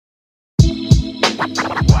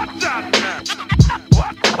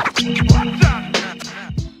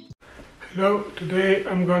Hello, today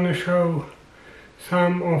I'm gonna show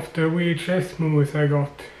some of the VHS movies I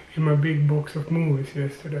got in my big box of movies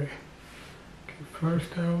yesterday. Okay,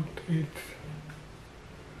 first out it's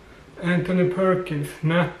Anthony Perkins,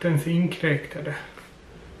 Nattens inkräktare.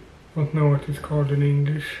 Don't know what it's called in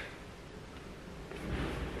English.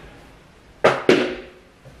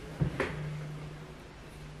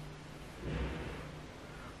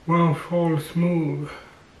 One false move.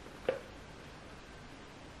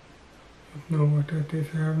 Don't know what that is,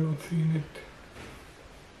 I have not seen it.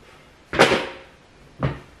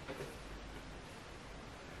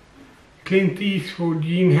 Clint Eastwood,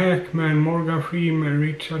 Gene Hackman, Morgan Freeman,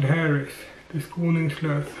 Richard Harris, The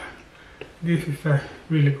Skoningslösa. This is a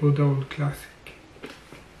really good old classic.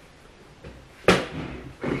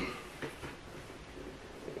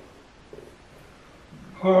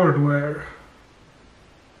 Hardware.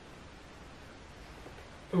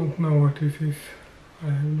 Don't know what this is. I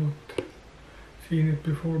have not seen it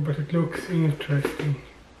before, but it looks interesting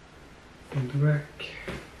on the back.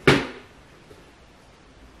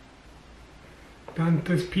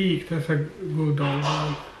 Dante's Peak, that's a good old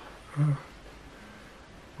one.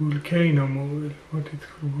 Volcano movie. What is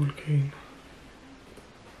called Volcano?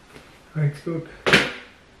 That's good.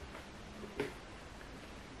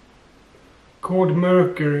 Code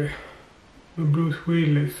Mercury with Bruce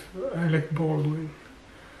Willis, Alec Baldwin.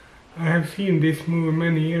 I have seen this movie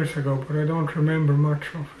many years ago, but I don't remember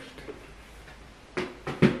much of it.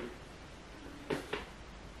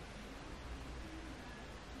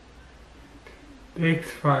 The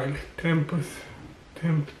X-Files, Tempus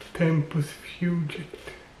Fugit.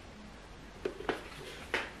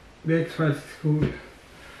 The X-Files is good.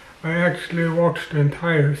 I actually watched the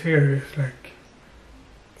entire series like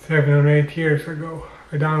 7 or 8 years ago.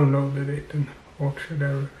 I downloaded it and watched it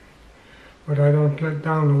everything. But I don't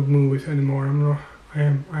download movies anymore.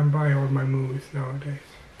 I buy all my movies nowadays.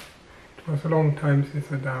 It was a long time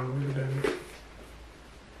since I downloaded them.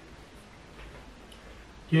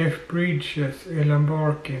 Jeff Bridges, Ellen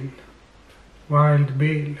Barkin, Wild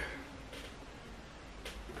Bill.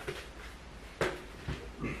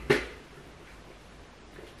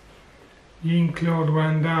 Jean-Claude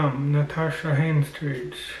Van Damme, Natasha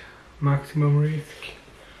Henstridge, Maximum Risk.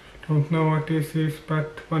 Don't know what this is,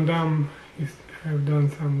 but Van Damme have done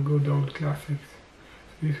some good old classics.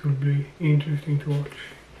 So this will be interesting to watch.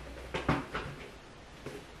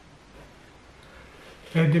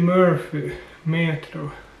 Eddie Murphy,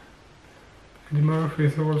 Metro. Eddie Murphy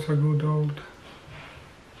is also a good old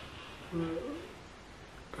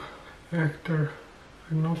actor.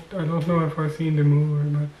 I don't know if I've seen the movie,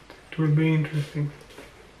 but it will be interesting.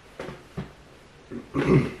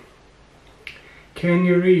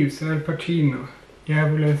 Kenny Reeves, Al Pacino,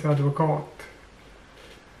 Djävulens advokat.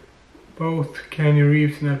 Both Kenny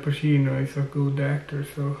Reeves and Al Pacino is a good actor,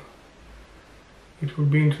 so it will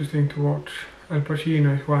be interesting to watch. Al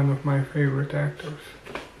Pacino is one of my favorite actors.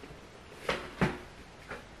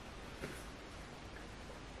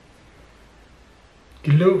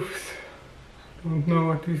 Gloves. Don't know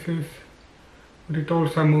what this is, but it's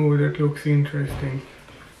also a movie that looks interesting.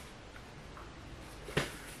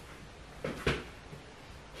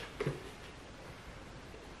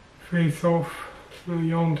 Face Off,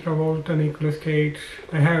 John Travolta, Nicolas Cage.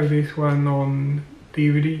 I have this one on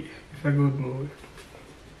DVD. It's a good movie.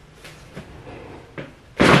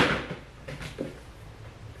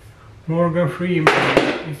 Morgan Freeman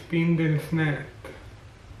is Spindel's Net.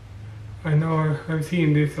 I know I've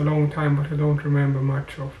seen this a long time, but I don't remember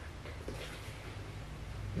much of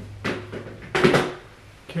it.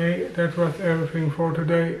 Okay, that was everything for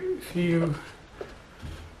today. See you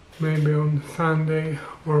maybe on Sunday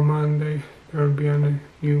or Monday. There will be a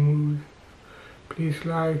new movie. Please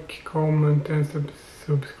like, comment and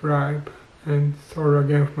subscribe. And sorry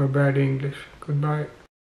again for my bad English. Goodbye.